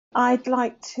I'd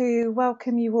like to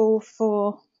welcome you all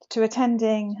to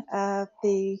attending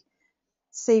this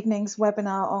evening's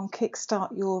webinar on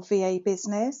Kickstart Your VA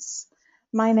Business.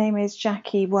 My name is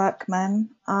Jackie Workman.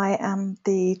 I am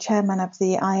the chairman of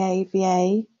the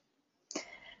IAVA.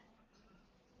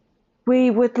 We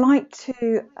would like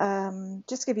to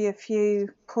just give you a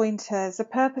few pointers. The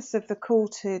purpose of the call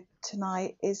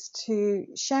tonight is to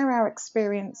share our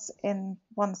experience in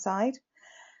one side,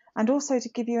 and also to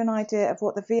give you an idea of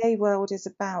what the VA world is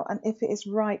about and if it is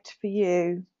right for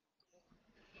you.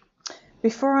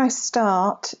 Before I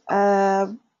start,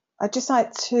 I'd just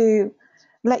like to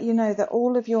let you know that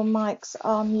all of your mics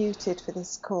are muted for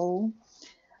this call.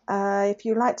 If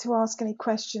you'd like to ask any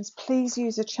questions, please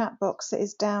use the chat box that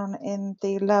is down in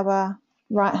the lower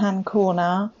right-hand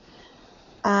corner,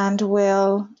 and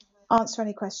we'll answer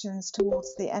any questions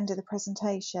towards the end of the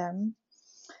presentation.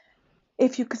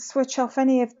 If you could switch off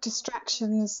any of the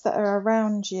distractions that are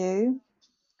around you.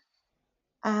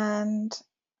 And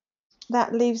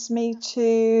that leaves me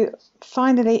to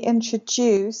finally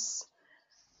introduce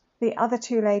the other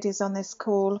two ladies on this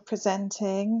call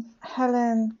presenting,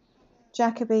 Helen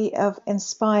Jacoby of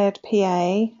Inspired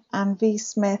PA and V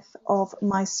Smith of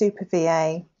My Super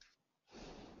VA.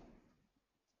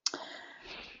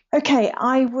 Okay,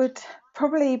 I would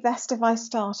probably best if I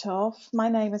start off. My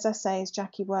name, as I say, is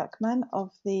Jackie Workman of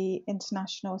the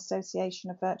International Association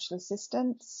of Virtual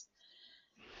Assistants.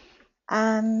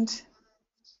 And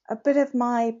a bit of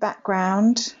my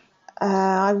background,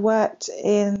 I worked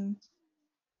in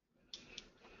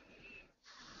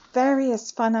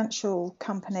various financial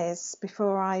companies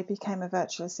before I became a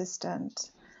virtual assistant.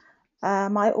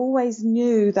 I always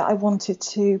knew that I wanted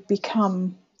to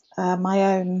become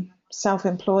my own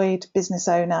self-employed business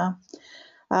owner.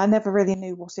 I never really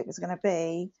knew what it was going to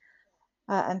be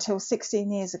until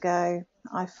 16 years ago.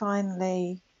 I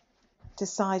finally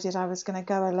decided I was going to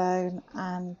go alone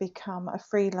and become a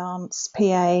freelance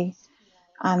PA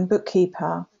and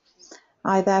bookkeeper.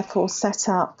 I therefore set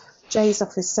up Jay's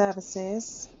Office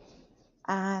Services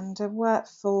and worked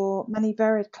for many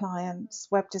varied clients,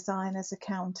 web designers,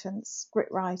 accountants,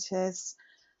 scriptwriters.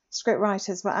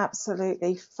 Scriptwriters were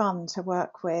absolutely fun to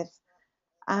work with,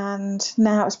 and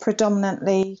now it's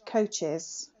predominantly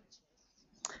coaches.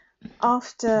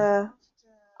 After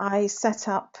I set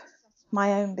up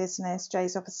my own business,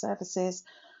 Jay's Office Services,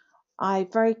 I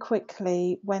very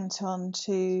quickly went on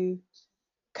to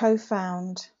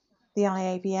co-found the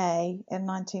IAVA in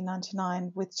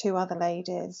 1999 with two other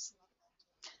ladies.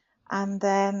 And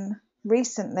then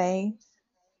recently,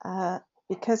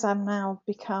 because I'm now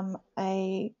become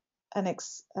a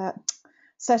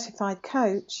certified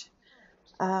coach,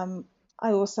 I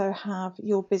also have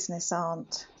Your Business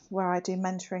Aunt, where I do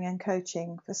mentoring and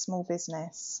coaching for small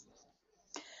business.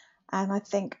 And I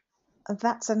think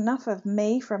that's enough of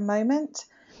me for a moment.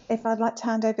 If I'd like to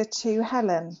hand over to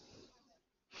Helen.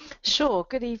 Sure.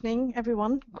 Good evening,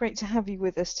 everyone. Great to have you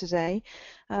with us today.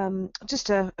 Just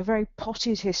a very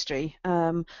potted history.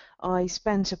 I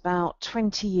spent about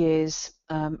 20 years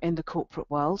in the corporate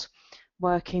world,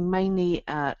 working mainly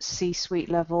at C-suite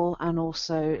level and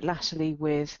also latterly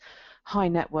with high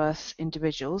net worth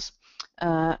individuals.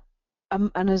 And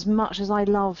as much as I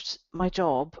loved my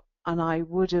job, and I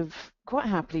would have quite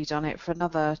happily done it for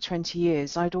another 20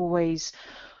 years, I'd always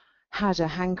had a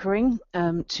hankering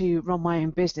to run my own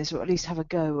business, or at least have a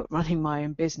go at running my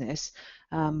own business.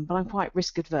 But I'm quite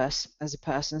risk adverse as a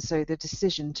person, so the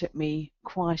decision took me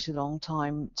quite a long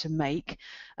time to make.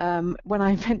 When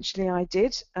I eventually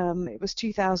did, it was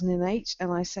 2008,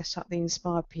 and I set up the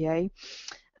Inspired PA.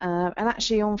 And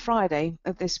actually on Friday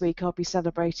of this week, I'll be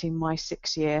celebrating my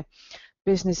 6-year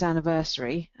business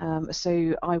anniversary,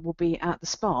 so I will be at the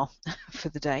spa for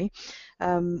the day.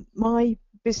 My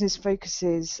business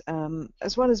focuses,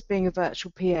 as well as being a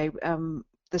virtual PA,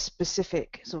 the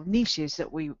specific sort of niches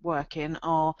that we work in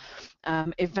are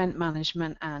event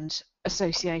management and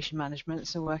association management,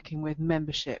 so working with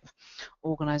membership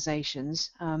organisations.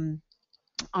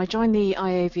 I joined the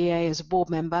IAVA as a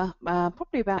board member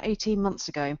probably about 18 months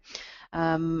ago,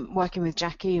 working with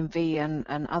Jackie and V and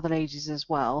other ladies as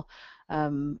well.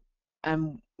 And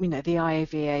you know, the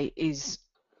IAVA is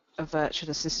a virtual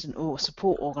assistant or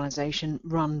support organisation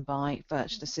run by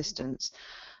virtual assistants.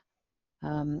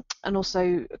 And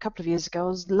also a couple of years ago, I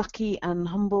was lucky and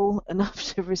humble enough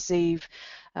to receive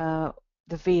the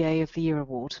VA of the Year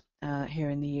award here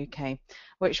in the UK,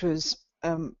 which was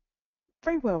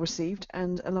very well received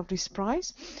and a lovely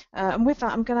surprise. And with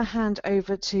that, I'm going to hand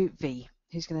over to V,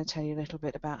 who's going to tell you a little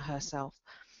bit about herself.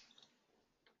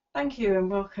 Thank you and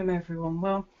welcome everyone.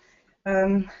 Well,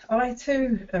 I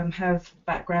too have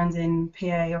background in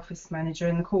PA, office manager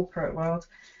in the corporate world.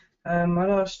 My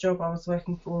last job I was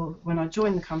working for, when I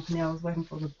joined the company, I was working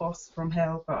for the boss from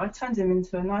hell, but I turned him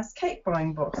into a nice cake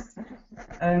buying boss.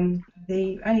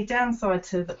 The only downside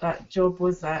to that job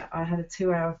was that I had a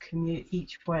 2-hour commute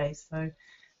each way, so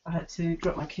I had to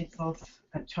drop my kids off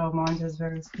at childminders,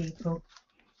 various people,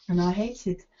 and I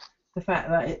hated the fact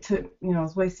that it took, I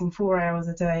was wasting 4 hours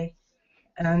a day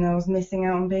and I was missing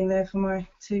out on being there for my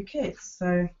two kids.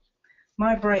 So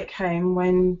my break came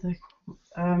when,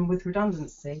 with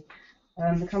redundancy,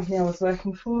 the company I was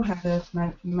working for had a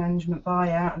management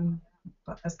buyout, and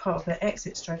as part of their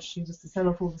exit strategy was to sell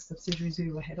off all the subsidiaries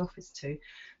we were head office to.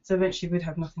 So eventually we'd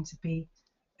have nothing to be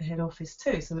a head office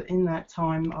to. So in that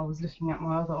time I was looking at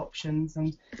my other options,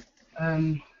 and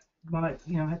I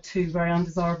had two very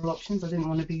undesirable options. I didn't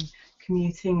want to be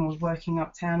commuting or working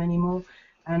uptown anymore,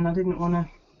 and I didn't want to.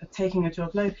 Taking a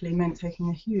job locally meant taking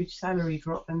a huge salary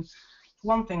drop, and for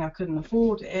one thing, I couldn't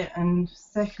afford it, and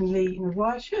secondly,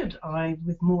 why should I,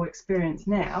 with more experience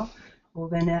now, or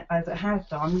than I ever have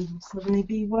done, suddenly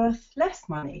be worth less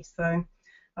money? So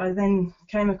I then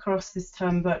came across this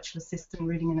term virtual assistant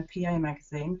reading in a PA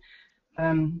magazine,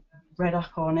 read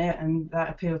up on it, and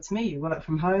that appealed to me. You work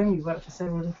from home, you work for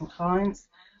several different clients,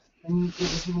 and it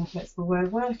was a more flexible way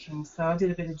of working. So I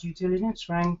did a bit of due diligence,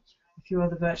 rang a few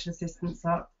other virtual assistants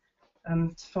up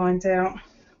to find out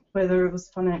whether it was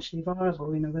financially viable,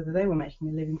 whether they were making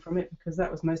a living from it, because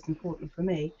that was most important for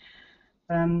me.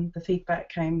 The feedback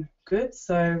came good,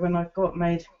 so when I got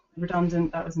made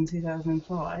redundant, that was in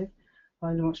 2005,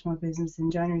 I launched my business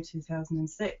in January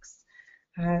 2006.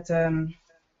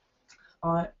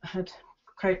 I had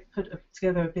put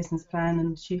together a business plan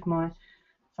and achieved my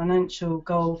financial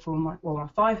goal for my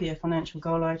 5-year financial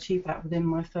goal. I achieved that within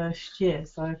my first year,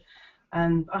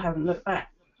 and I haven't looked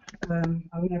back. I've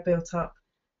now built up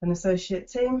an associate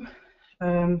team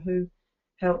who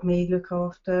help me look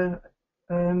after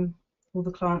all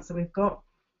the clients that we've got,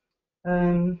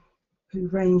 who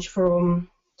range from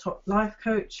top life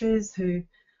coaches, who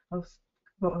I've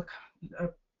got a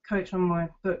coach on my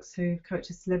books who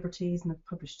coaches celebrities, and I've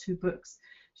published 2 books.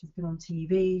 She's been on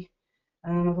TV.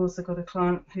 And then I've also got a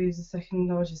client who's the second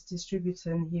largest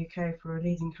distributor in the UK for a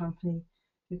leading company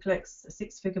who collects a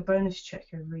 6-figure bonus check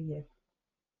every year.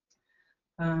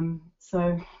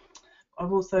 So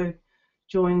I'm also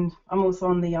on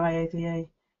the IAVA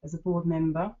as a board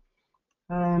member.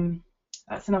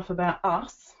 That's enough about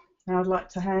us. Now I'd like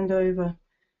to hand over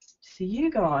to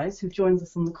you guys who joined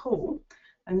us on the call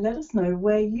and let us know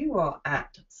where you are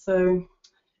at. So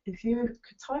if you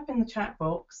could type in the chat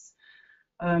box,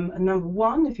 and number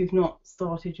 1 if you've not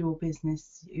started your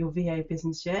business, your VA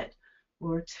business yet,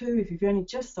 or a 2 if you've only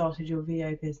just started your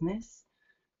VA business,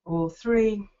 or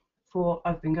 3 for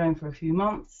I've been going for a few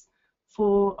months,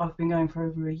 4 I've been going for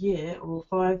over a year, or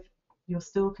 5 you're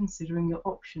still considering your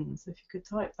options. If you could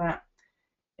type that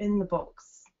in the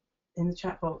box, in the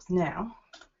chat box now,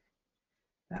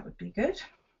 that would be good.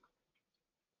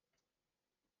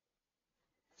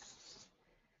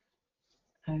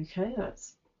 Okay,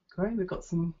 that's great. We've got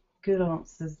some good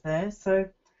answers there. So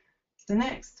the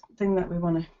next thing that we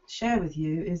want to share with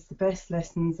you is the best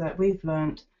lessons that we've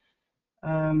learned,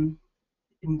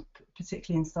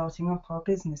 particularly in starting up our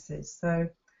businesses. So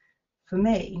for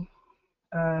me,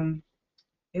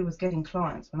 it was getting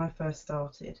clients when I first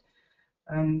started.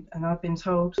 And I've been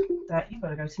told that you've got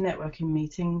to go to networking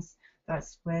meetings.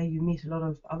 That's where you meet a lot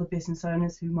of other business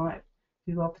owners who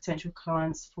are potential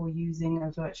clients for using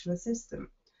a virtual assistant.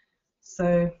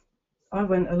 So I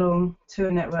went along to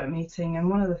a network meeting, and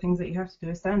one of the things that you have to do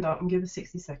is stand up and give a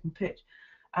 60-second pitch.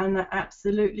 And that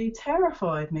absolutely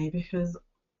terrified me, because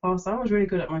whilst I was really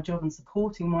good at my job and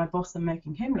supporting my boss and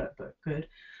making him look good,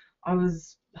 I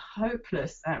was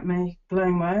hopeless at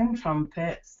blowing my own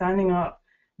trumpet, standing up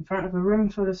in front of a room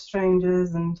full of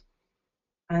strangers and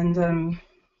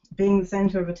being the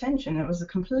centre of attention. It was a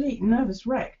complete nervous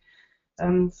wreck.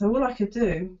 So all I could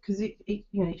do, because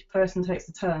each person takes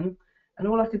a turn, and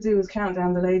all I could do was count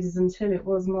down the ladies until it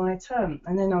was my turn,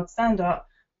 and then I'd stand up,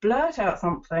 blurt out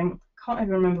something, can't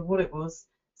even remember what it was,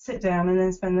 sit down, and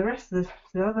then spend the rest of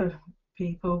the other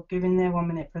people giving their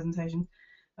 1-minute presentation.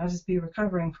 I'd just be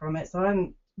recovering from it, so I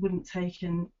wouldn't take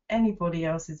in anybody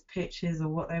else's pitches or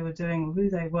what they were doing or who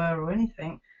they were or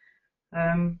anything,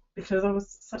 because I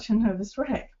was such a nervous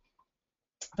wreck.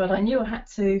 But I knew I had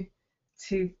to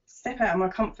step out of my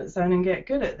comfort zone and get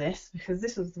good at this, because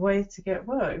this was the way to get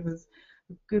work. It was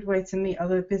a good way to meet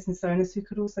other business owners who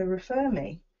could also refer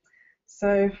me.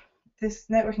 So this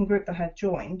networking group that I had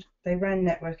joined, they ran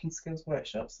networking skills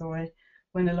workshops, so I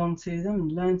went along to them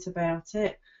and learnt about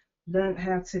it. learned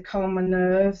how to calm my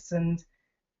nerves and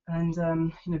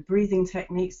breathing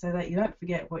techniques so that you don't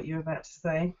forget what you're about to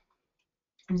say,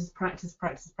 and just practice.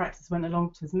 Went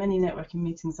along to as many networking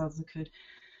meetings as I could.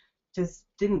 Just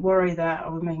didn't worry that I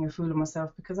was making a fool of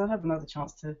myself, because I'd have another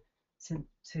chance to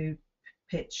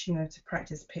pitch, to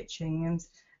practice pitching.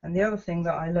 And the other thing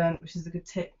that I learned, which is a good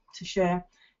tip to share,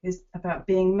 is about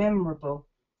being memorable.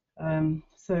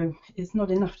 So it's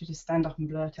not enough to just stand up and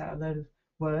blurt out a load of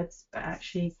words, but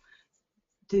actually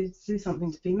do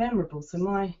something to be memorable. So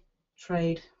my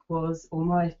trade was, or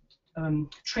my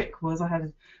trick was, I had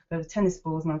a load of tennis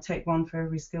balls, and I'd take one for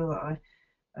every skill that I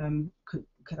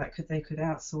they could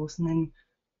outsource, and then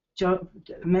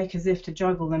make as if to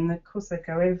juggle them. And of course they'd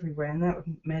go everywhere, and that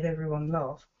made everyone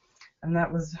laugh. And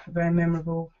that was a very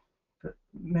memorable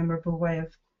way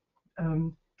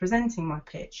of presenting my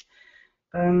pitch.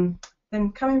 Then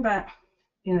coming back,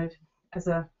 as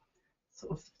a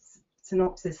sort of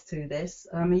synopsis to this,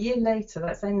 a year later,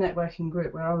 that same networking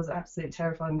group where I was absolutely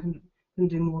terrified and couldn't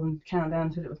do more than count down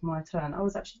until it was my turn, I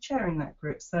was actually chairing that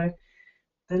group. So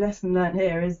the lesson learned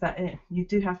here is that you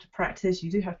do have to practice,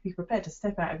 you do have to be prepared to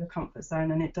step out of your comfort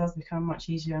zone, and it does become much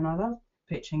easier. And I love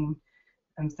pitching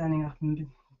and standing up and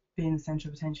being the centre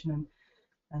of attention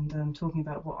and talking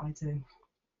about what I do.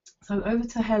 So over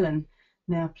to Helen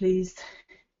now, please.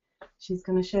 She's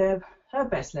going to share her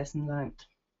best lesson learned.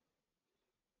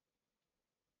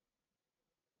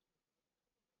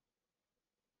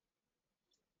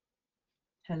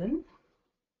 Helen?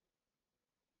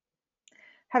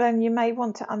 Helen, you may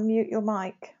want to unmute your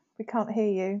mic. We can't hear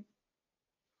you.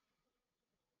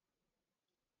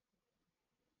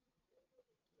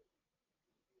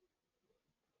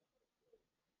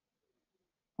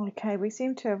 Okay, we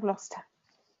seem to have lost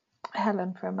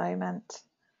Helen for a moment.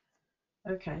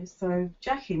 Okay, so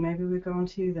Jackie, maybe we'll go on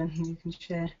to you then, and you can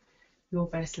share your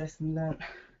best lesson learned.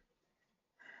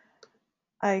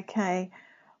 Okay,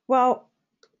 well,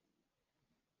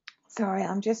 sorry,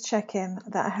 I'm just checking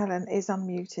that Helen is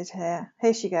unmuted here.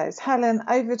 Here she goes. Helen,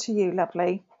 over to you,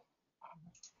 lovely.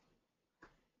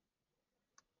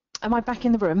 Am I back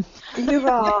in the room? You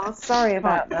are. Sorry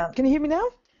about that. Can you hear me now?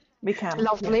 We can.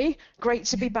 Lovely. Yeah. Great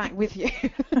to be back with you.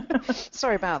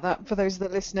 Sorry about that for those that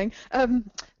are listening.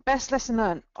 Best lesson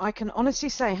learned. I can honestly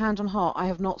say, hand on heart, I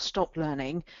have not stopped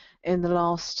learning in the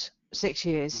last 6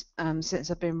 years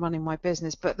since I've been running my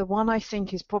business. But the one I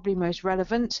think is probably most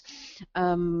relevant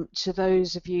to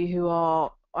those of you who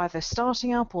are either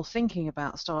starting up or thinking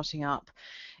about starting up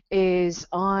is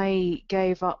I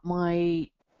gave up my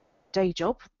day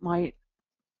job, my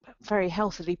very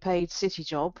healthily paid city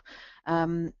job,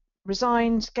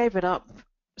 resigned, gave it up,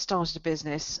 started a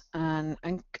business, and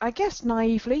I guess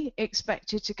naively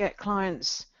expected to get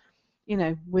clients,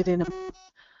 within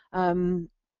a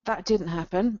that didn't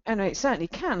happen, and it certainly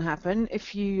can happen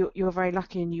if you're very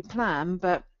lucky and you plan.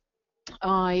 But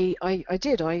I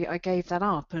did. I gave that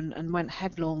up and went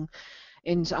headlong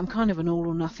into. I'm kind of an all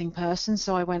or nothing person,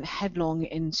 so I went headlong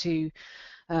into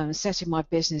setting my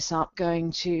business up,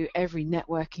 going to every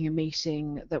networking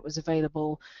meeting that was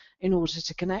available in order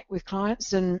to connect with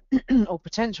clients and or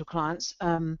potential clients,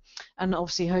 and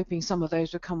obviously hoping some of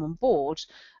those would come on board.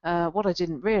 What I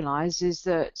didn't realize is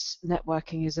that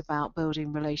networking is about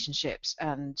building relationships,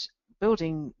 and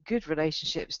building good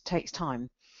relationships takes time.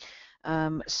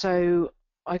 So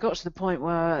I got to the point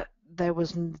where there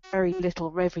was very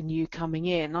little revenue coming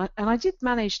in, and I did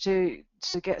manage to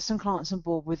get some clients on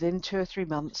board within 2 or 3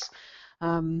 months,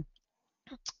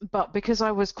 but because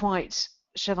I was quite,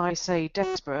 shall I say,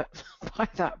 desperate by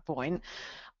that point,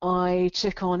 I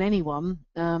took on anyone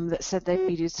that said they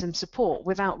needed some support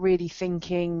without really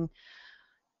thinking,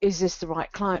 is this the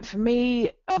right client for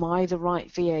me? Am I the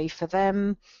right VA for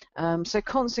them? So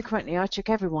consequently, I took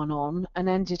everyone on and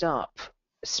ended up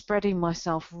spreading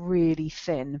myself really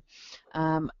thin,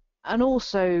 and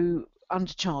also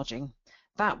undercharging.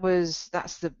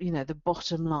 That's the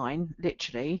bottom line,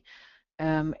 literally,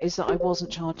 is that I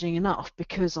wasn't charging enough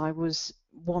because I was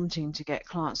wanting to get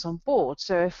clients on board.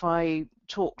 So if I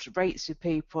talked rates with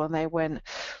people and they went,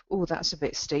 oh, that's a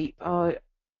bit steep,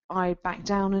 I back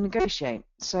down and negotiate.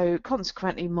 So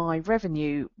consequently, my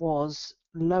revenue was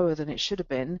lower than it should have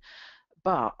been,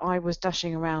 but I was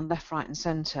dashing around left, right, and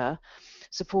centre,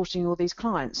 supporting all these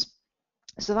clients.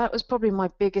 So that was probably my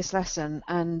biggest lesson.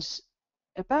 And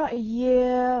about a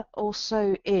year or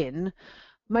so in,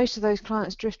 most of those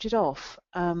clients drifted off,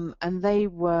 and they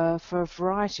were for a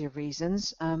variety of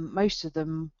reasons. Most of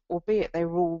them, albeit they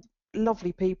were all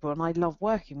lovely people and I love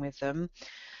working with them,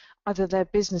 either their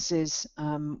businesses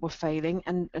were failing,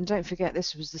 and don't forget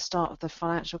this was the start of the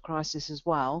financial crisis as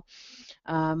well,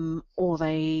 or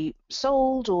they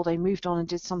sold, or they moved on and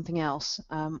did something else,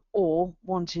 or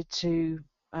wanted to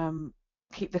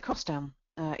keep the cost down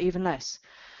even less.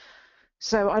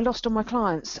 So I lost all my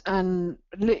clients, and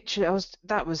literally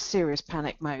that was serious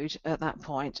panic mode at that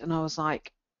point, and I was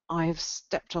like, I have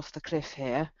stepped off the cliff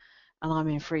here, and I'm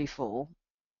in free fall.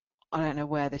 I don't know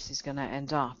where this is going to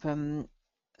end up.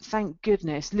 Thank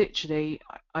goodness, literally,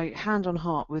 I hand on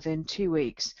heart, within 2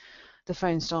 weeks, the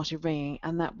phone started ringing,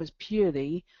 and that was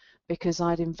purely because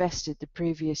I'd invested the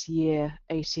previous year,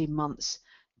 18 months,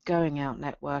 going out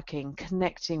networking,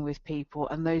 connecting with people,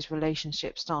 and those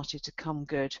relationships started to come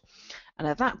good. And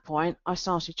at that point, I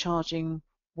started charging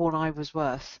what I was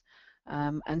worth.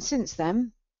 And since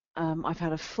then, I've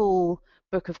had a full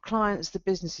book of clients. The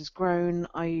business has grown.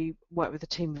 I work with a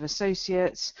team of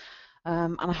associates,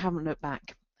 and I haven't looked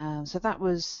back. So that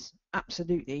was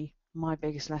absolutely my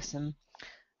biggest lesson.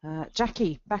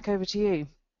 Jackie, back over to you.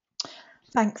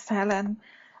 Thanks, Helen.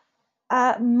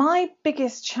 My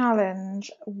biggest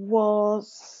challenge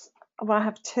was, well, I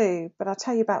have two, but I'll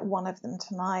tell you about one of them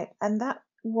tonight, and that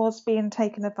was being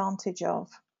taken advantage of.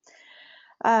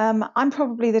 I'm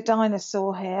probably the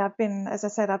dinosaur here. As I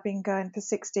said, I've been going for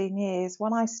 16 years.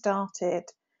 When I started,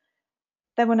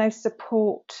 there were no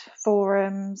support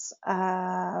forums.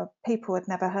 People had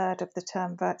never heard of the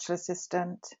term virtual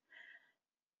assistant.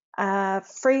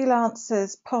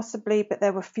 Freelancers possibly, but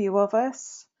there were few of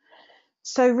us.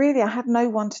 So really, I had no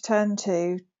one to turn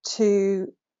to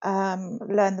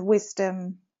learn the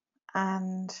wisdom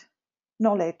and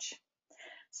knowledge.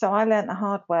 So I learned the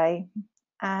hard way.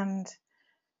 And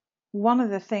one of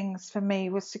the things for me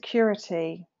was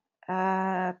security.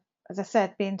 As I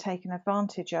said, being taken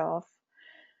advantage of.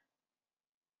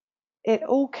 It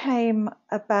all came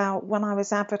about when I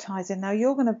was advertising. Now,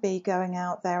 you're going to be going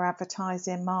out there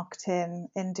advertising, marketing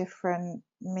in different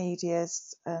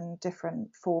medias and different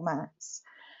formats.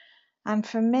 And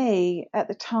for me, at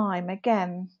the time,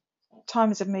 again,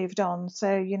 times have moved on.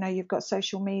 So, you've got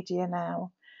social media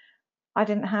now. I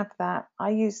didn't have that. I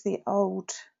used the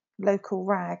old local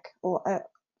rag or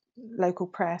local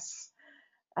press,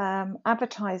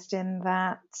 advertised in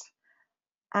that.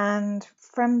 And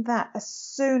from that, as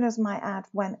soon as my ad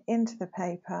went into the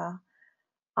paper,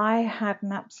 I had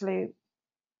an absolute,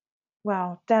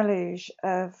 deluge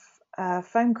of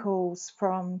phone calls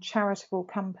from charitable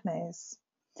companies.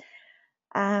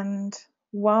 And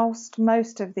whilst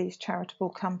most of these charitable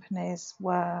companies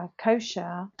were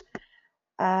kosher,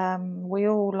 we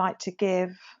all like to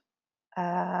give.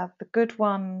 The good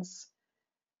ones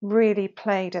really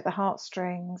played at the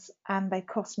heartstrings, and they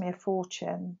cost me a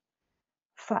fortune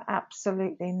for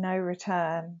absolutely no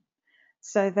return.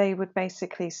 So they would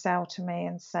basically sell to me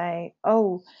and say,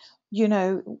 oh,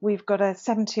 we've got a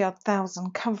 70-odd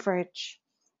thousand coverage,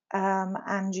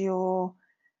 and your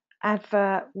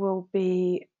advert will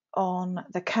be on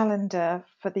the calendar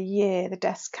for the year, the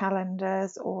desk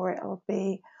calendars, or it'll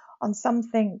be on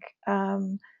something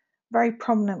very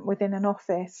prominent within an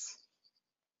office.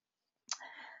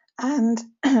 And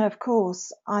of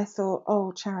course, I thought,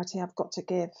 oh, charity, I've got to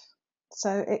give.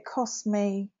 So it cost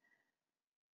me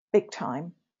big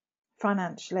time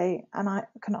financially, and I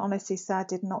can honestly say I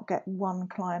did not get one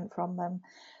client from them.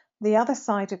 The other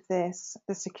side of this,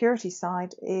 the security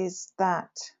side, is that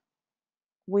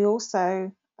we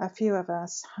also, a few of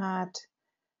us, had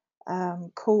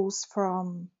calls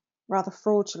from rather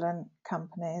fraudulent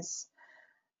companies,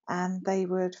 and they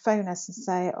would phone us and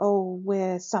say, oh,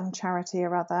 we're some charity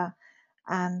or other,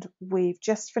 and we've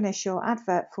just finished your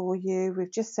advert for you,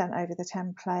 we've just sent over the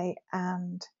template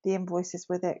and the invoices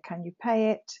with it, can you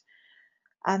pay it?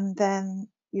 And then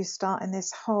you start in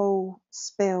this whole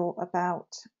spiel about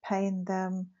paying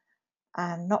them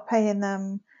and not paying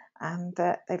them, and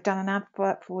that they've done an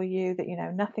advert for you that you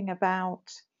know nothing about,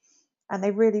 and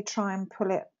they really try and pull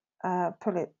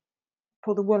the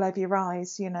wool over your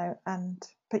eyes, and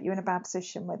put you in a bad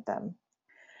position with them.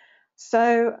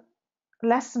 So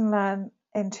lesson learned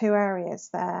in two areas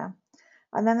there.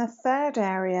 And then the third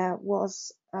area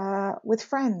was with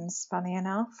friends, funny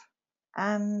enough.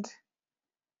 And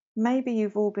maybe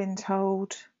you've all been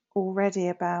told already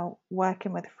about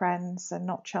working with friends and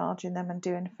not charging them and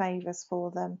doing favours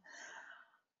for them.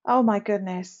 Oh my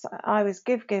goodness, I was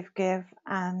give,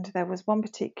 and there was one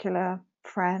particular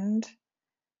friend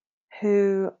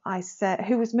who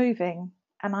was moving,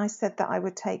 and I said that I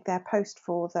would take their post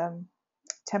for them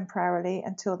temporarily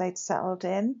until they'd settled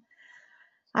in.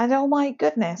 And oh my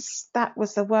goodness, that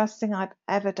was the worst thing I've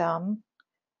ever done.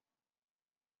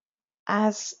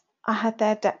 As I had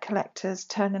their debt collectors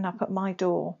turning up at my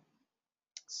door.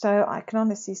 So I can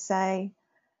honestly say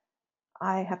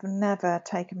I have never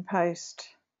taken post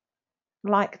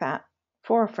like that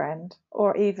for a friend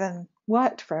or even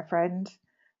worked for a friend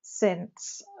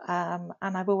since. And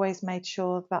I've always made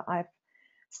sure that I've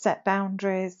set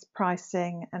boundaries,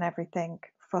 pricing, and everything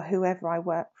for whoever I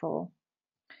work for.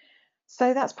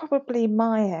 So that's probably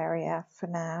my area for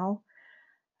now.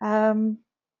 How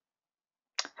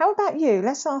about you?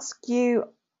 Let's ask you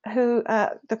who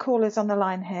the callers on the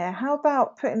line here. How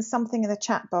about putting something in the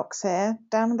chat box here,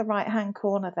 down in the right-hand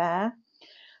corner there?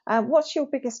 What's your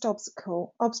biggest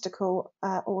obstacle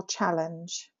or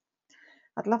challenge?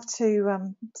 I'd love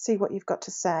to see what you've got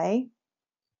to say.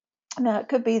 Now, it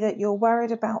could be that you're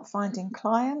worried about finding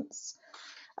clients,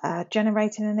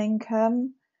 generating an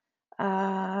income,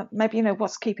 maybe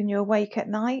what's keeping you awake at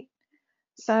night.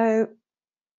 So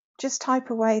just type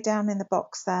away down in the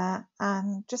box there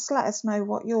and just let us know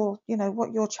what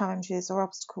your challenges or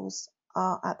obstacles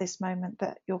are at this moment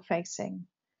that you're facing.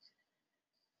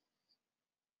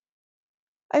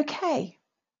 Okay,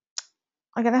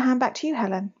 I'm going to hand back to you,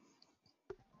 Helen.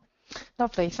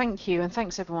 Lovely, thank you, and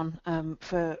thanks everyone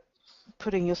for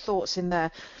putting your thoughts in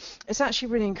there. It's actually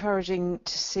really encouraging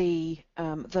to see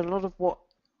that a lot of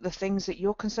the things that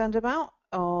you're concerned about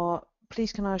are,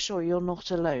 please can I assure you, you're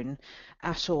not alone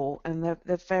at all, and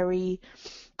they're very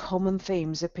common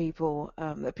themes that people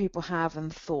have,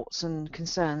 and thoughts and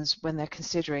concerns when they're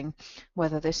considering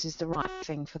whether this is the right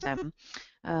thing for them.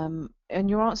 And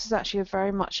your answers actually are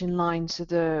very much in line to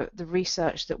the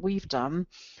research that we've done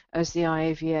as the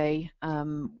IAVA.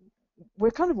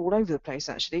 We're kind of all over the place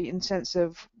actually, in the sense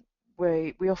of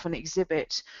we often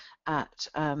exhibit at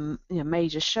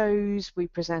major shows, we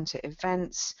present at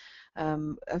events,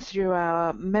 and through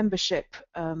our membership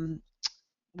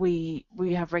we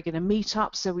have regular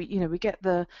meetups, so we get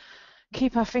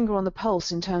keep our finger on the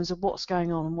pulse in terms of what's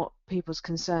going on and what people's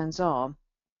concerns are.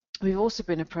 We've also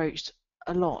been approached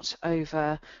a lot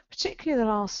over particularly the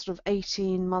last sort of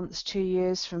 18 months, 2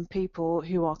 years, from people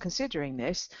who are considering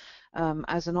this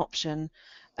as an option,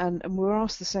 and we're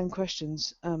asked the same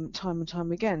questions time and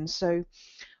time again. So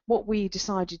what we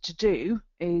decided to do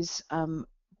is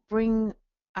bring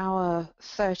our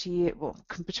 30-year, well,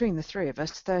 between the three of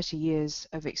us, 30 years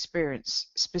of experience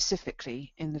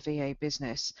specifically in the VA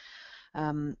business.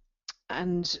 And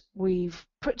we've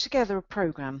put together a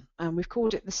program, and we've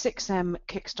called it the 6M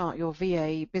Kickstart Your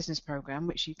VA Business Program,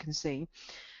 which you can see.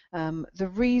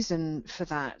 The reason for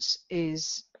that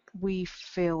is we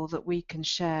feel that we can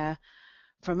share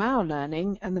from our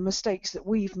learning and the mistakes that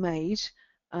we've made,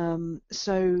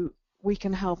 so we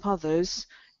can help others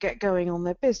get going on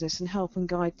their business and help and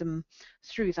guide them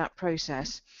through that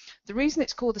process. The reason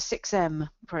it's called the 6M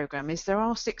program is there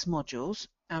are 6 modules,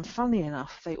 and funnily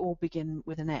enough, they all begin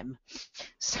with an M.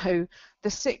 So the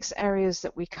 6 areas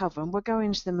that we cover, and we'll go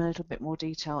into them in a little bit more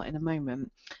detail in a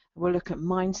moment. We'll look at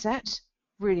mindset,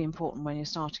 really important when you're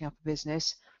starting up a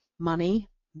business, money,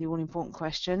 the all-important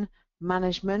question,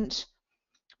 management,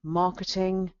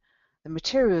 marketing, the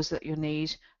materials that you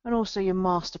need, and also your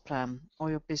master plan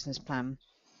or your business plan.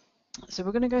 So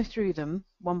we're going to go through them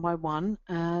one by one,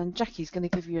 and Jackie's going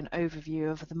to give you an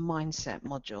overview of the mindset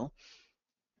module.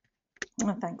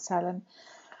 Oh, thanks, Helen.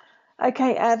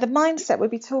 Okay, the mindset, we'll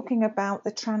be talking about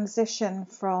the transition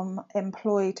from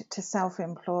employed to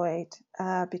self-employed,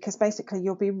 because basically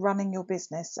you'll be running your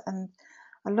business, and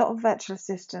a lot of virtual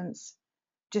assistants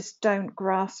just don't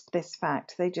grasp this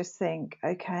fact. They just think,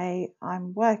 okay,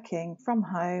 I'm working from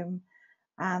home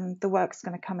and the work's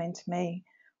going to come into me.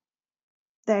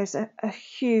 There's a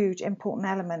huge important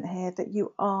element here that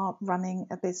you are running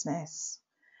a business.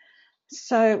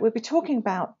 So we'll be talking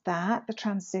about that, the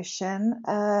transition,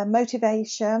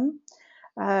 motivation,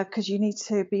 because you need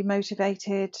to be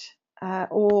motivated,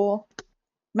 or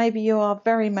maybe you are a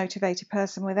very motivated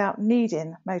person without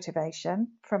needing motivation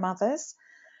from others.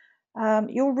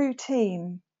 Your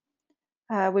routine,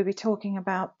 we'll be talking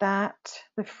about that,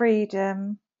 the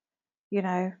freedom,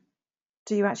 do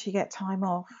you actually get time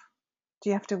off? Do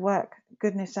you have to work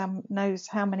goodness knows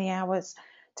how many hours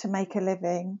to make a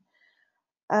living?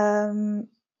 The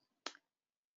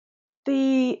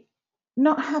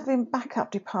not having backup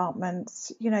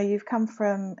departments, you've come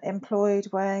from employed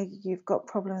where you've got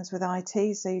problems with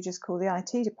IT, so you just call the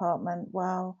IT department.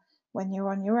 Well, when you're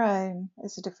on your own,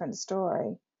 it's a different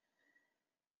story.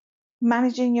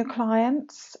 Managing your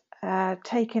clients,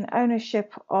 taking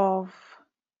ownership of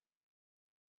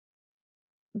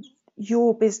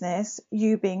your business,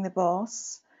 you being the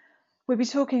boss. We'll be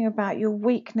talking about your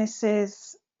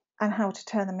weaknesses and how to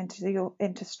turn them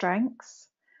into strengths.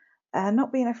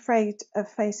 not being afraid of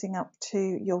facing up to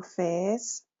your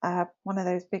fears. One of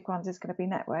those big ones is going to be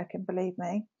networking, believe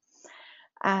me.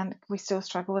 And we still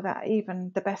struggle with that.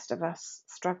 Even the best of us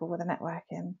struggle with the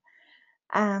networking.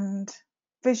 And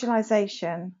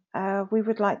visualization, we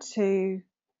would like to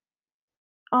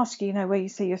ask you, where you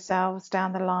see yourselves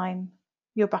down the line,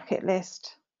 your bucket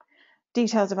list,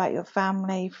 details about your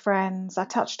family, friends. I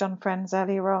touched on friends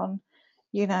earlier on.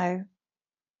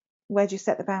 Where do you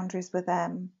set the boundaries with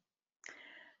them?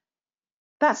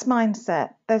 That's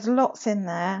mindset. There's lots in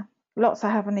there, lots I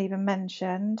haven't even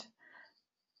mentioned.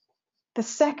 The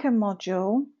second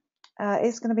module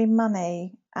is going to be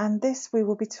money, and this we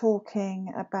will be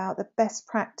talking about the best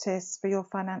practice for your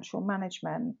financial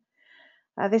management.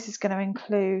 This is going to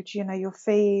include, your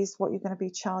fees, what you're going to be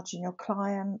charging your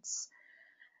clients,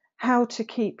 how to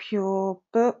keep your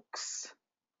books,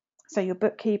 so your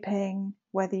bookkeeping,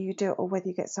 whether you do it or whether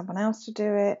you get someone else to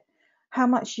do it, how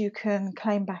much you can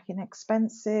claim back in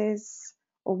expenses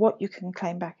or what you can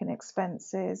claim back in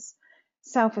expenses,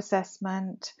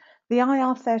 self-assessment, the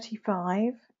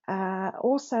IR35.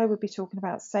 Also, we'll be talking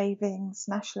about savings,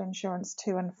 national insurance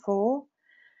 2 and 4,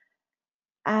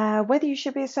 whether you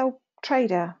should be a sole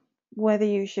trader, whether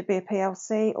you should be a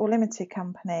PLC or limited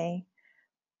company,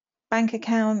 bank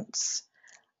accounts,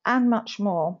 and much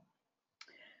more.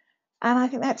 And I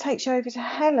think that takes you over to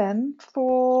Helen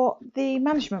for the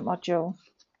management module.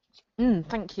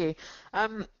 Thank you.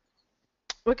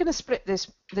 We're going to split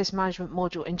this management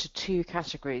module into 2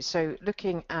 categories. So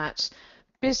looking at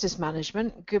business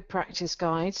management, good practice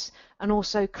guides, and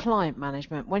also client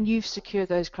management. When you've secured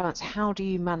those clients, how do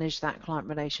you manage that client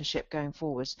relationship going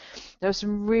forwards? There are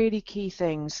some really key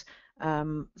things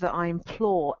that I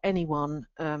implore anyone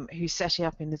who's setting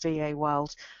up in the VA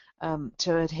world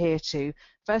to adhere to.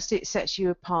 First, it sets you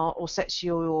apart, or sets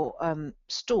your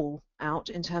stall out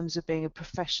in terms of being a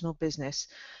professional business.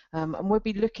 And we'll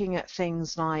be looking at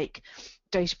things like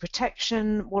data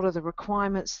protection, what are the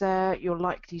requirements there you're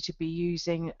likely to be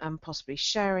using and possibly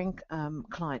sharing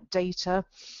client data.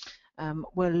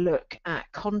 We'll look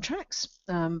at contracts,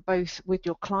 both with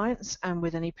your clients and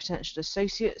with any potential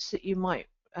associates that you might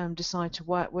decide to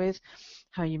work with,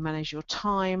 how you manage your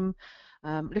time.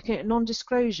 Looking at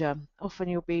non-disclosure, often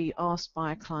you'll be asked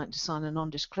by a client to sign a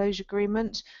non-disclosure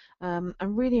agreement, and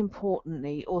really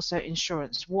importantly also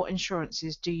insurance. What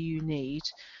insurances do you need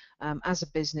as a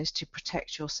business to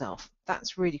protect yourself?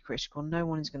 That's really critical. No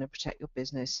one is going to protect your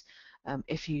business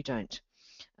if you don't.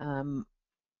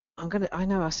 I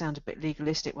know I sound a bit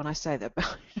legalistic when I say that,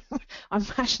 but I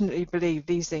passionately believe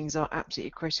these things are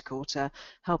absolutely critical to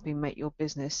helping make your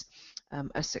business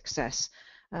a success.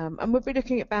 And we'll be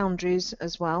looking at boundaries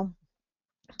as well,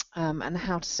 and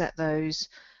how to set those,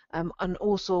 and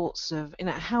all sorts of,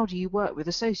 how do you work with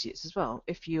associates as well?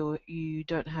 If you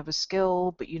don't have a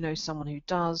skill, but you know someone who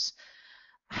does,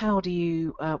 how do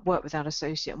you work with that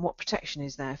associate, and what protection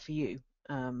is there for you?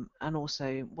 And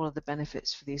also, what are the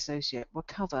benefits for the associate? We'll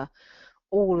cover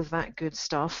all of that good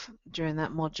stuff during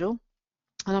that module.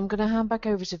 And I'm going to hand back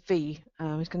over to V,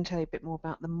 who's going to tell you a bit more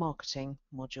about the marketing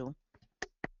module.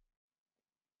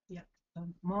 Yeah, the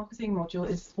marketing module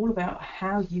is all about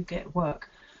how you get work.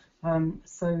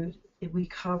 So we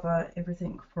cover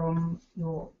everything from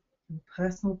your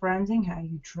personal branding, how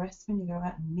you dress when you go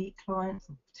out and meet clients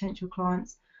or potential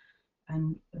clients,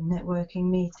 and networking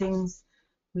meetings.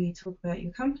 We talk about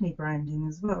your company branding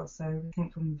as well. So everything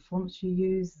from the fonts you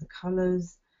use, the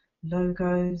colours,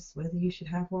 logos, whether you should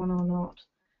have one or not.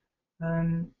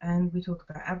 And we talk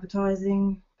about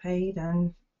advertising, paid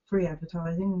and free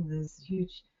advertising. There's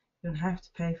huge, you don't have to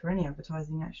pay for any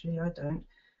advertising, actually, I don't.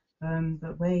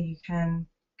 But where you can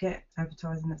get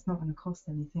advertising that's not going to cost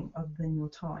anything other than your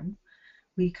time.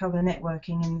 We cover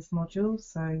networking in this module,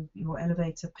 so your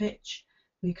elevator pitch.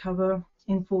 We cover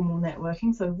informal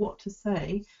networking, so what to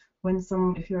say when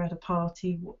if you're at a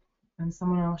party and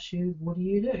someone asks you, what do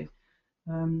you do?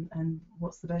 And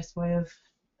what's the best way of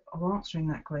answering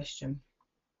that question,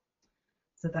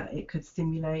 so that it could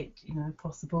stimulate,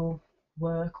 possible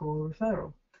work or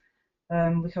referral.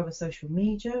 We cover social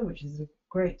media, which is a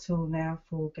great tool now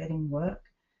for getting work.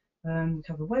 We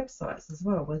cover websites as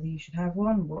well, whether you should have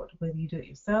one, whether you do it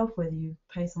yourself, whether you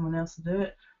pay someone else to do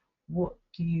it, what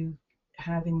do you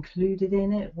have included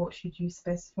in it, what should you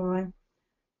specify,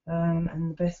 and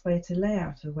the best way to lay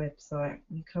out a website.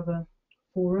 We cover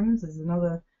forums as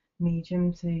another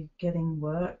medium to getting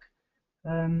work,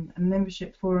 and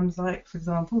membership forums like, for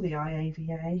example, the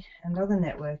IAVA and other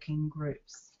networking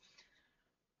groups.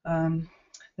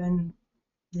 Then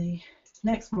the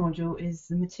next module is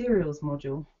the materials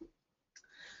module.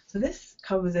 So this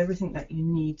covers everything that you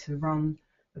need to run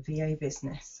a VA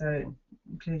business. So it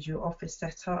includes your office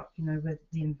setup, with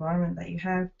the environment that you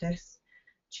have, desk,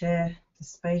 chair, the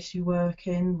space you work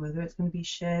in, whether it's going to be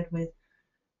shared with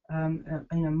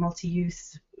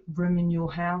multi-use room in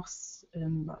your house,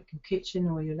 like your kitchen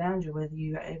or your lounge, or whether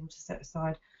you are able to set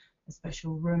aside a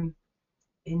special room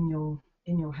in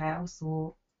your house,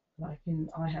 or I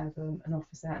have an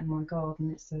office out in my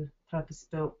garden. It's a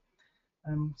purpose-built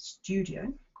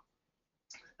studio.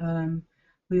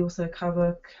 We also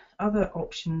cover other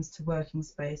options to working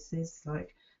spaces,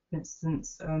 like for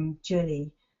instance,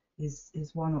 jelly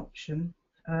is one option.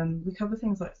 We cover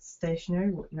things like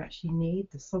stationery, what you actually need,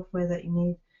 the software that you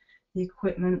need, the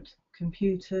equipment,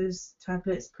 computers,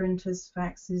 tablets, printers,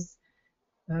 faxes,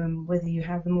 whether you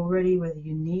have them already, whether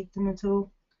you need them at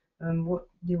all, what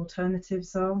the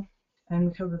alternatives are, and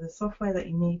we cover the software that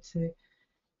you need to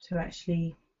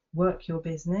actually work your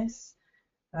business.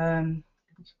 We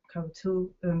cover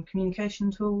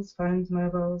communication tools, phones,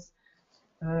 mobiles,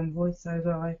 voice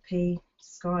over IP,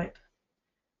 Skype,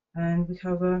 and we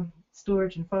cover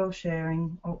storage and file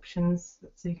sharing options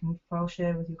so you can file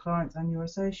share with your clients and your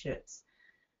associates.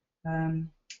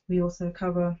 We also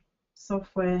cover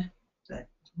software that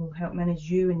will help manage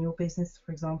you and your business,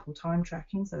 for example, time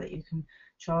tracking, so that you can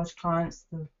charge clients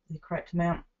the correct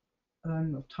amount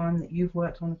of time that you've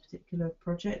worked on a particular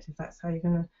project, if that's how you're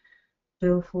going to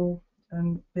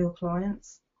bill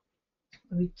clients.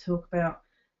 We talk about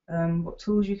what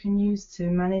tools you can use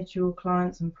to manage your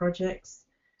clients and projects,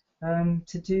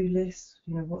 to-do lists,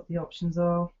 what the options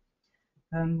are,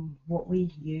 what we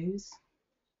use.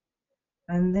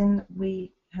 And then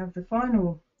we have the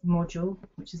final module,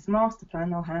 which is the master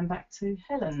plan. I'll hand back to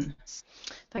Helen.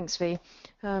 Thanks, Vi.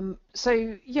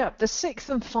 So yeah, the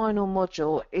sixth and final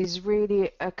module is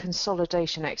really a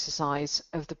consolidation exercise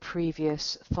of the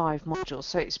previous 5 modules.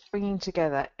 So it's bringing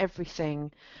together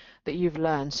everything that you've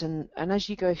learned, and as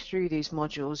you go through these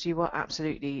modules, you are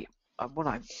absolutely,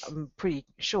 I'm pretty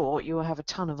sure you will have a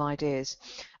ton of ideas,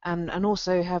 and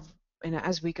also have,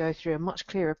 as we go through, a much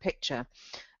clearer picture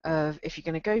of, if you're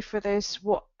going to go for this,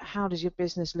 how does your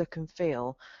business look and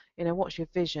feel? What's your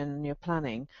vision and your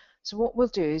planning? So what we'll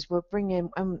do is we'll bring in,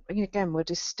 again, we'll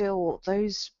distill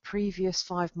those previous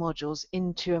 5 modules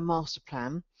into a master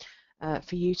plan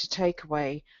for you to take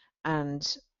away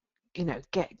and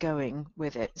get going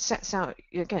with it. Sets out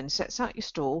your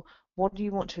stall. What do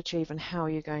you want to achieve and how are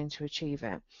you going to achieve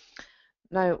it?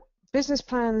 Now, business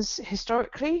plans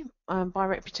historically, by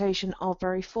reputation, are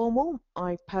very formal.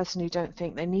 I personally don't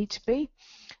think they need to be.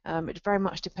 It very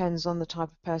much depends on the type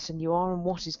of person you are and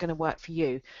what is going to work for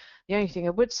you. The only thing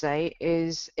I would say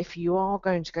is, if you are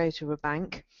going to go to a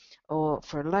bank or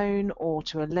for a loan or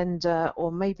to a lender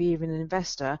or maybe even an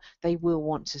investor, they will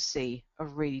want to see a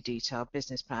really detailed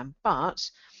business plan. But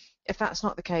if that's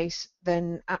not the case,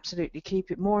 then absolutely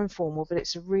keep it more informal, but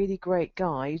it's a really great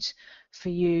guide for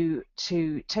you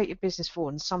to take your business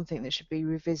forward, and something that should be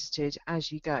revisited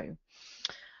as you go.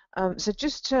 So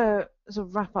just to sort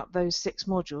of wrap up those 6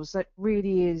 modules, that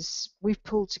really is, we've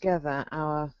pulled together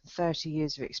our 30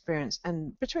 years of experience,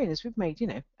 and between us we've made,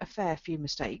 a fair few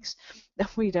mistakes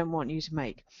that we don't want you to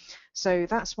make. So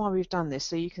that's why we've done this,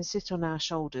 so you can sit on our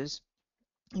shoulders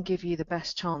and give you the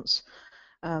best chance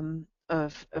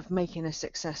of making a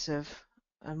success of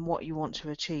what you want to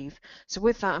achieve. So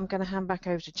with that, I'm going to hand back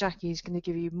over to Jackie, who's going to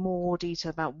give you more detail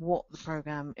about what the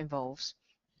programme involves.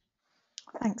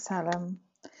 Thanks, Helen.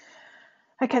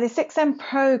 Okay, the 6M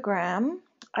programme,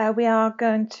 we are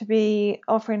going to be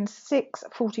offering 6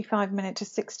 45-minute to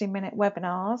 60-minute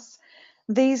webinars.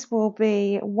 These will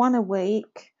be 1 a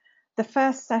week. The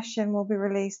first session will be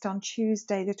released on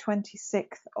Tuesday, the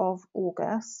 26th of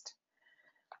August.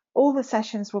 All the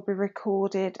sessions will be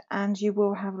recorded and you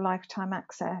will have lifetime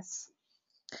access.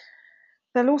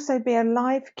 There'll also be a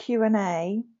live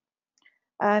Q&A.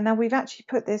 Now, we've actually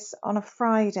put this on a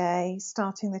Friday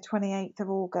starting the 28th of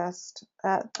August.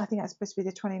 I think that's supposed to be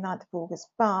the 29th of August,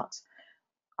 but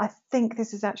I think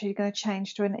this is actually going to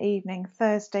change to an evening,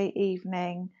 Thursday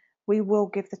evening. We will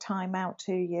give the time out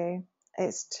to you.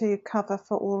 It's to cover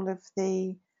for all of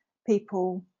the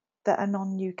people that are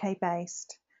non-UK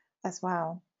based as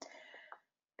well.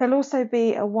 There'll also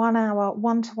be a 1-hour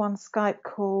one-to-one Skype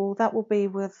call. That will be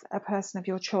with a person of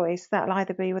your choice. That'll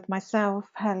either be with myself,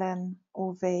 Helen,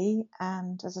 or Vi.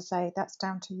 And as I say, that's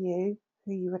down to you,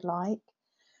 who you would like.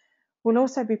 We'll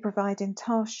also be providing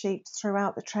task sheets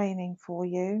throughout the training for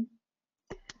you.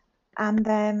 And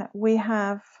then we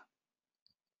have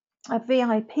a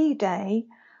VIP day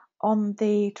on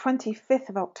the 25th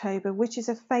of October, which is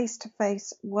a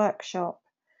face-to-face workshop.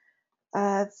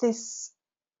 This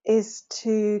is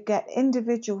to get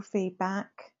individual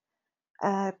feedback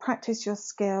practice your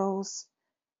skills,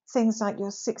 things like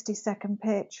your 60-second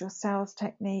pitch, your sales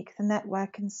technique, the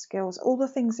networking skills, all the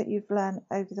things that you've learned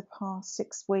over the past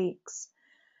 6 weeks.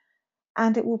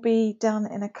 And it will be done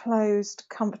in a closed,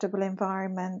 comfortable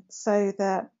environment so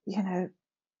that, you know,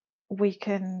 we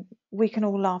can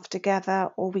all laugh together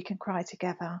or we can cry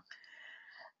together.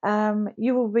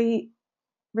 You will be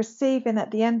receiving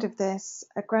at the end of this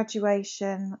a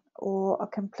graduation or a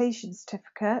completion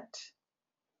certificate,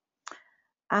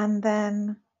 and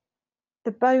then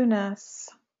the bonus,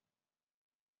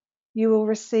 you will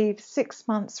receive 6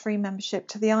 months free membership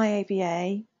to the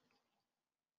IAVA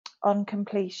on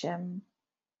completion.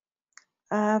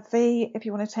 V, if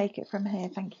you want to take it from here,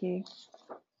 thank you.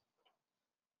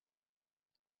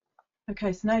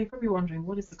 Okay, so now you're probably wondering,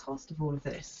 what is the cost of all of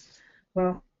this?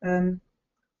 Well,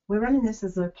 we're running this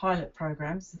as a pilot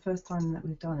program. It's the first time that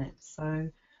we've done it, so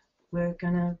we're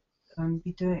going to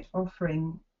be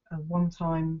offering a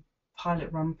one-time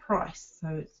pilot run price. So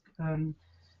it's the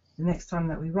next time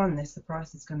that we run this, the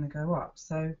price is going to go up.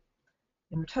 So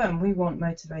in return, we want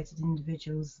motivated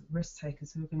individuals, risk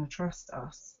takers who are going to trust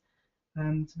us.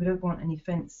 So we don't want any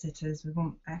fence sitters, we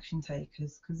want action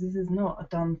takers, because this is not a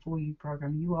done for you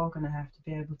program. You are going to have to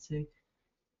be able to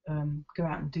go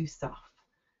out and do stuff,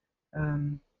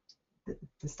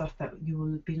 the stuff that you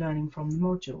will be learning from the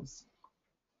modules.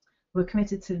 We're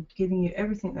committed to giving you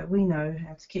everything that we know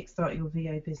how to kickstart your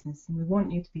VA business, and we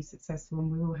want you to be successful, and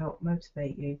we will help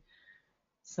motivate you.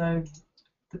 So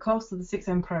the cost of the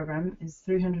 6M program is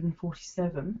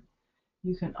 $347.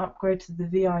 You can upgrade to the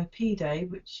VIP day,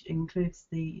 which includes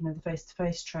the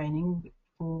face-to-face training,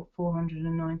 for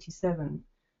 £497.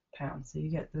 So you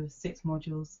get the 6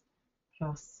 modules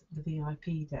plus the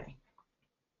VIP day.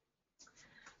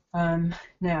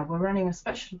 Now we're running a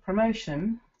special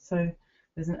promotion, so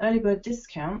there's an early bird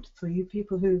discount for you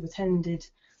people who've attended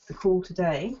the call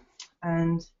today,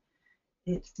 and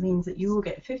it means that you will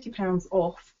get £50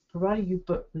 off provided you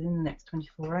book within the next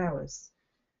 24 hours.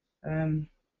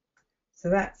 So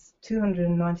that's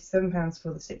 £297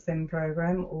 for the 6M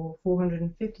program, or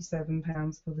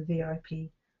 £457 for the VIP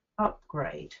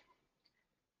upgrade.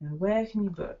 Now, where can you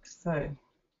book? So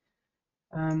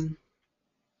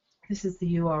this is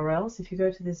the URL. So if you go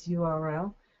to this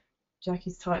URL,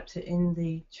 Jackie's typed it in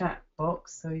the chat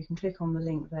box, so you can click on the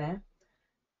link there.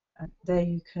 And there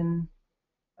you can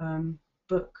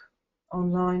book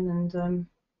online and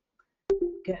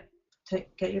get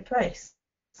your place.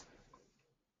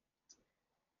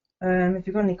 If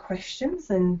you've got any questions,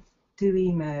 then do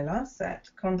email us at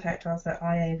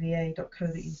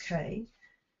contact@iava.co.uk.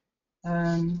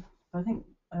 I think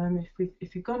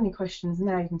if you've got any questions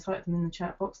now, you can type them in the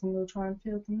chat box and we'll try and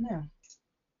field them now.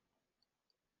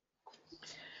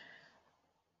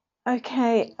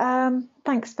 Okay,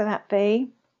 thanks for that,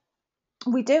 V.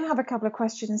 We do have a couple of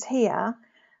questions here.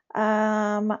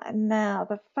 Now,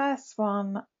 the first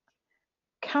one,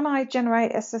 can I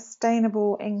generate a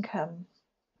sustainable income?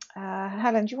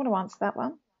 Helen, do you want to answer that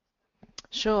one?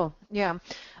 Sure, yeah.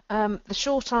 The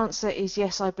short answer is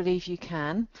yes, I believe you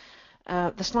can.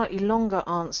 The slightly longer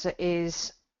answer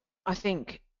is I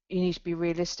think you need to be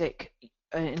realistic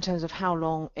in terms of how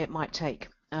long it might take,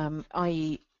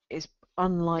 i.e. it's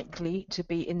unlikely to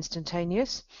be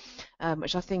instantaneous,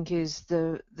 which I think is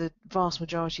the vast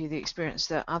majority of the experience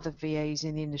that other VAs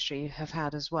in the industry have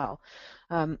had as well.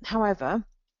 However,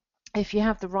 if you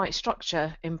have the right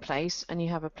structure in place and you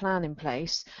have a plan in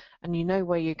place and you know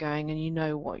where you're going and you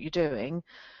know what you're doing,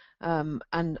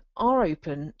 and are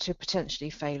open to potentially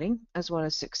failing as well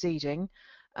as succeeding,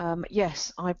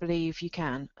 yes, I believe you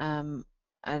can. And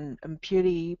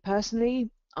purely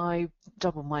personally, I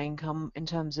double my income in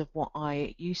terms of what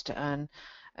I used to earn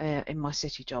in my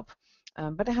city job.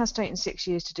 But it has taken 6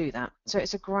 years to do that. So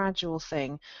it's a gradual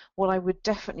thing. What I would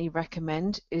definitely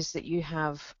recommend is that you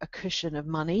have a cushion of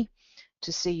money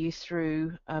to see you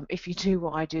through, if you do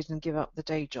what I did and give up the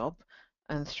day job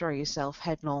and throw yourself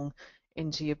headlong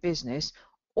into your business.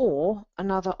 Or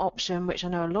another option, which I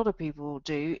know a lot of people will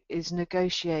do, is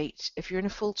negotiate. If you're in a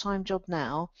full-time job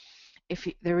now,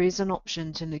 there is an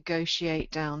option to negotiate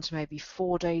down to maybe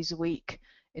 4 days a week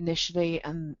initially,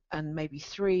 and maybe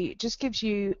 3. It just gives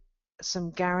you some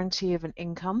guarantee of an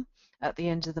income at the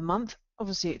end of the month.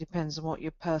 Obviously, it depends on what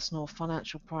your personal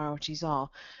financial priorities are,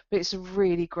 but it's a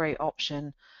really great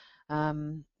option.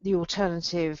 The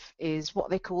alternative is what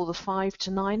they call the 5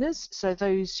 to 9ers, so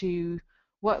those who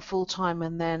work full-time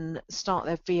and then start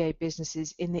their VA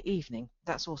businesses in the evening.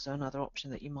 That's also another option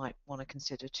that you might want to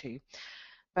consider too.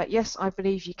 But yes, I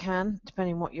believe you can,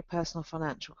 depending on what your personal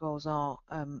financial goals are,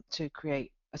 to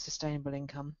create a sustainable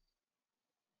income.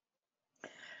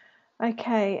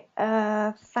 Okay,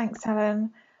 thanks,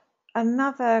 Helen.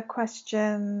 Another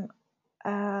question.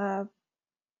 Let's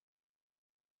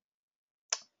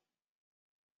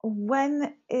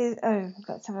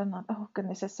have another. Oh,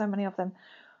 goodness, there's so many of them.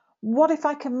 What if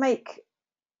I can make.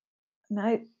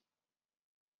 No.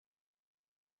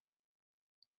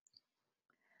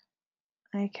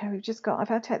 Okay, I've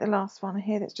had to take the last one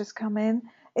here that's just come in.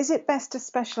 Is it best to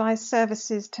specialise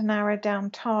services to narrow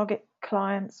down target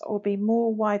clients or be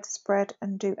more widespread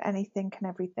and do anything and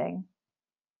everything?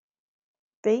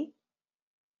 B?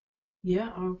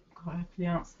 Yeah, I'll quite happily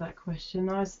answer that question.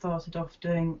 I started off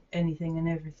doing anything and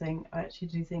everything. I actually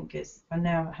do think I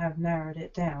now have narrowed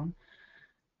it down.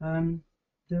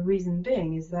 The reason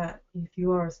being is that if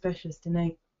you are a specialist in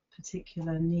a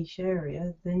particular niche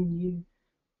area, then you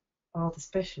are the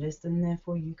specialist and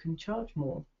therefore you can charge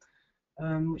more,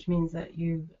 which means that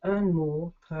you earn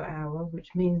more per hour,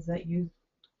 which means that you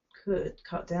could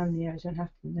cut down the hours. You don't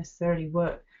have to necessarily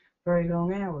work very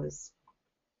long hours.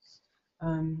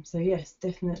 So yes,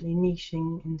 definitely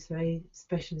niching into a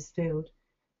specialist field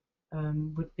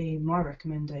would be my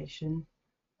recommendation,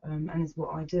 and is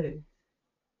what I do.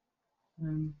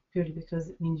 Purely because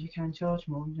it means you can charge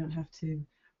more. You don't have to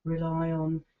rely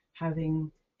on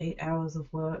having 8 hours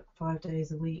of work 5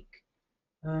 days a week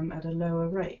at a lower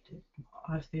rate.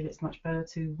 I feel it's much better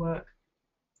to work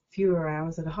fewer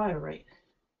hours at a higher rate,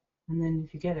 and then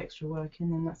if you get extra work in,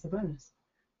 then that's a bonus.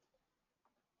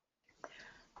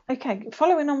 Okay,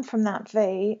 following on from that,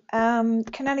 V,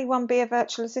 can anyone be a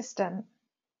virtual assistant?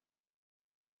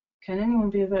 Can anyone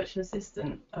be a virtual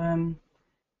assistant?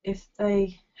 If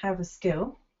they have a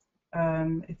skill,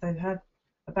 if they've had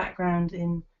a background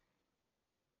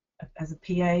as a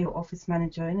PA or office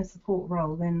manager in a support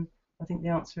role, then I think the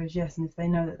answer is yes. And if they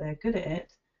know that they're good at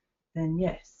it, then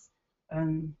yes.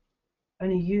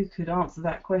 Only you could answer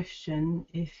that question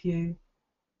if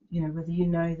whether you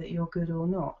know that you're good or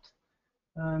not.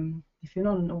 If you're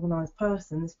not an organised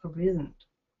person, this probably isn't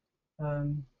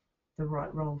the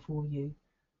right role for you,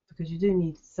 because you do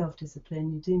need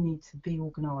self-discipline, you do need to be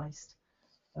organised,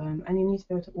 and you need to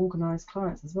be able to organise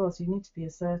clients as well, so you need to be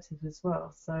assertive as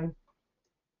well. So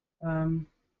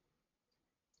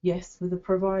yes, with a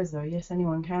proviso, yes,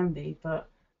 anyone can be, but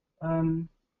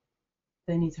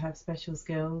they need to have special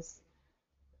skills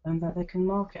and that they can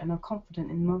market and are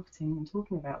confident in marketing and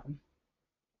talking about them.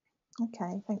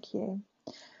 Okay, thank you.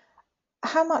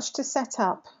 How much to set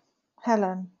up,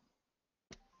 Helen?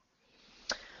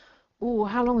 Oh,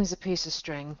 how long is a piece of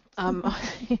string?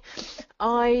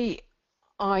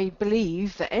 I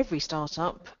believe that every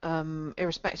startup,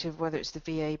 irrespective of whether it's the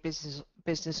VA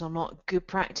business or not, good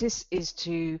practice is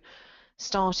to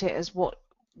start it as what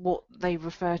they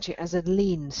refer to as a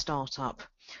lean startup.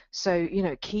 So,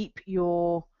 keep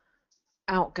your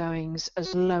outgoings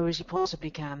as low as you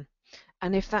possibly can.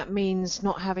 And if that means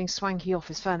not having swanky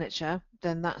office furniture,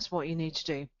 then that's what you need to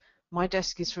do. My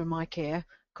desk is from IKEA,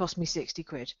 cost me 60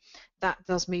 quid. That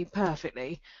does me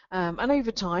perfectly. And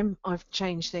over time, I've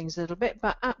changed things a little bit,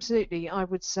 but absolutely, I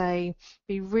would say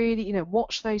be really,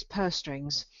 watch those purse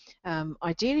strings.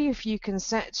 Ideally, if you can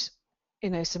set,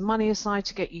 some money aside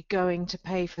to get you going to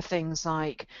pay for things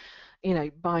like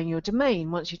buying your domain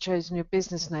once you've chosen your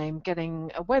business name,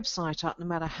 getting a website up, no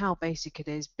matter how basic it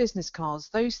is, business cards,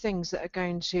 those things that are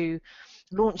going to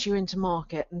launch you into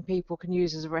market and people can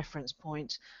use as a reference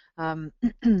point.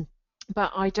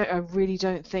 But I really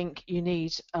don't think you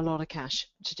need a lot of cash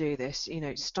to do this.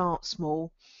 Start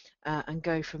small and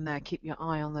go from there. Keep your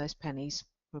eye on those pennies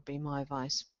would be my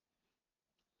advice.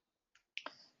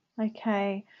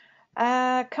 Okay.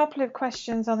 A couple of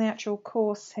questions on the actual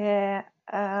course here.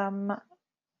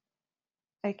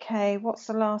 Okay, what's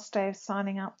the last day of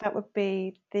signing up? That would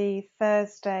be the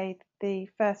Thursday, the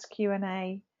first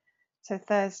Q&A. So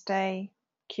Thursday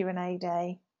Q&A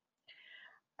day.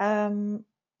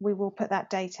 We will put that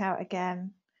date out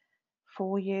again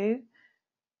for you.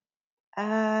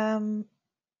 There's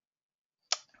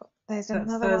That's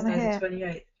another Thursday one here. The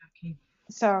 28th, Jackie.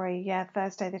 Sorry, yeah,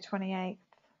 Thursday the 28th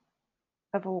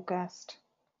of August.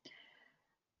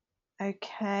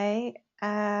 Okay.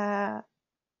 Okay,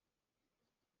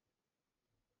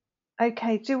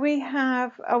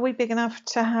 are we big enough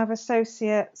to have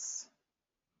associates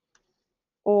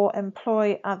or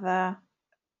employ other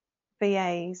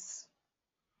VAs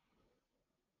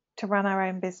to run our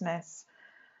own business?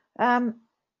 Do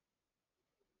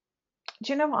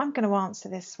you know what? I'm going to answer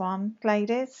this one,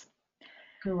 ladies.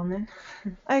 Go on then.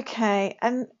 Okay,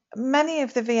 and many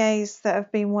of the VAs that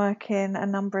have been working a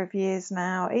number of years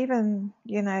now, even,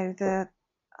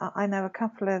 I know a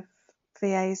couple of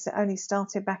VAs that only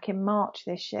started back in March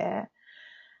this year,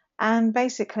 and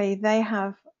basically they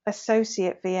have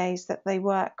associate VAs that they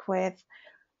work with.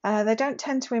 They don't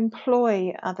tend to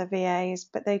employ other VAs,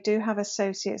 but they do have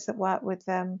associates that work with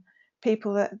them,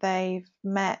 people that they've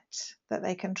met, that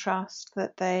they can trust,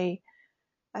 that they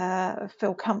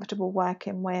feel comfortable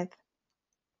working with.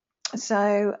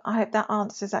 So I hope that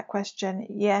answers that question.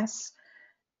 Yes,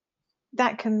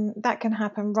 that can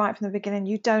happen right from the beginning.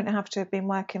 You don't have to have been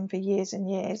working for years and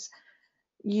years.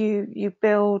 You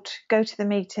build, go to the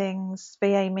meetings,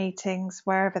 VA meetings,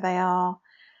 wherever they are.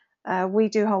 We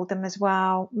do hold them as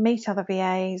well. Meet other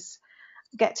VAs,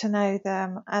 get to know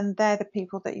them, and they're the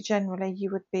people that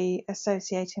you would be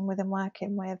associating with and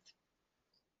working with.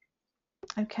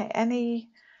 Okay,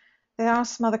 there are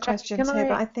some other Jackie, questions can here,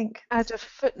 but I I think, add a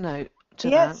footnote to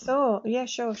yeah, that? sure. Yeah,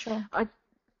 sure.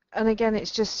 And again,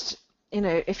 it's just,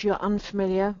 if you're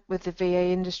unfamiliar with the VA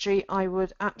industry, I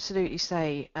would absolutely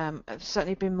say, it's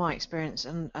certainly been my experience,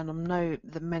 and I know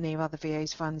that many of other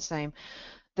VAs find the same.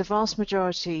 The vast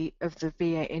majority of the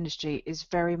VA industry is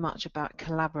very much about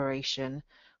collaboration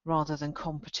rather than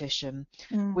competition.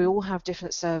 We all have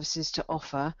different services to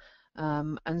offer,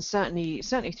 and certainly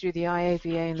through the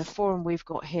IAVA and the forum we've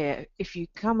got here, if you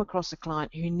come across a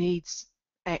client who needs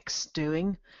X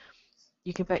doing,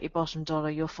 you can bet your bottom dollar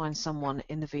you'll find someone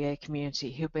in the VA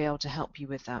community who'll be able to help you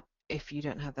with that if you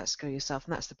don't have that skill yourself,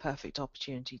 and that's the perfect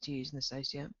opportunity to use an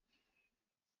associate.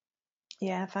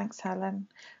 Yeah, thanks, Helen.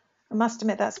 I must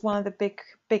admit that's one of the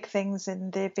big things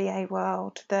in the VA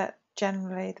world, that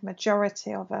generally the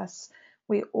majority of us,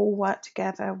 we all work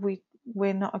together.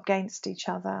 We're not against each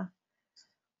other.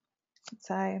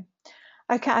 So,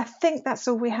 okay, I think that's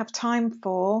all we have time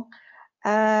for.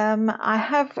 I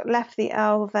have left the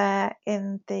L there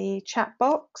in the chat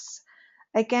box.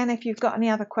 Again, if you've got any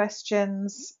other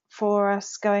questions for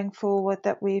us going forward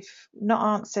that we've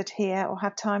not answered here or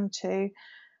had time to,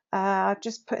 I've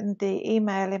just put in the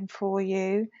email in for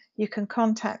you. You can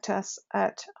contact us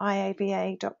at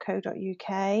iava.co.uk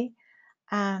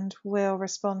and we'll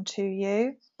respond to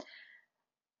you.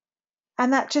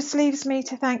 And that just leaves me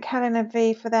to thank Helen and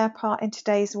V for their part in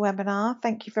today's webinar.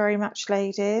 Thank you very much,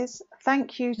 ladies.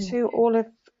 Thank you to all of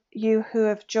you who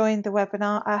have joined the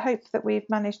webinar. I hope that we've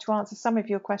managed to answer some of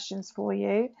your questions for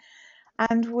you.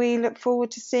 And we look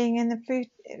forward to seeing you in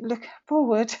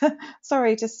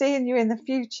the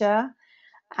future.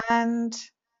 And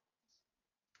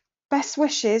best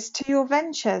wishes to your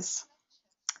ventures.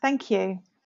 Thank you.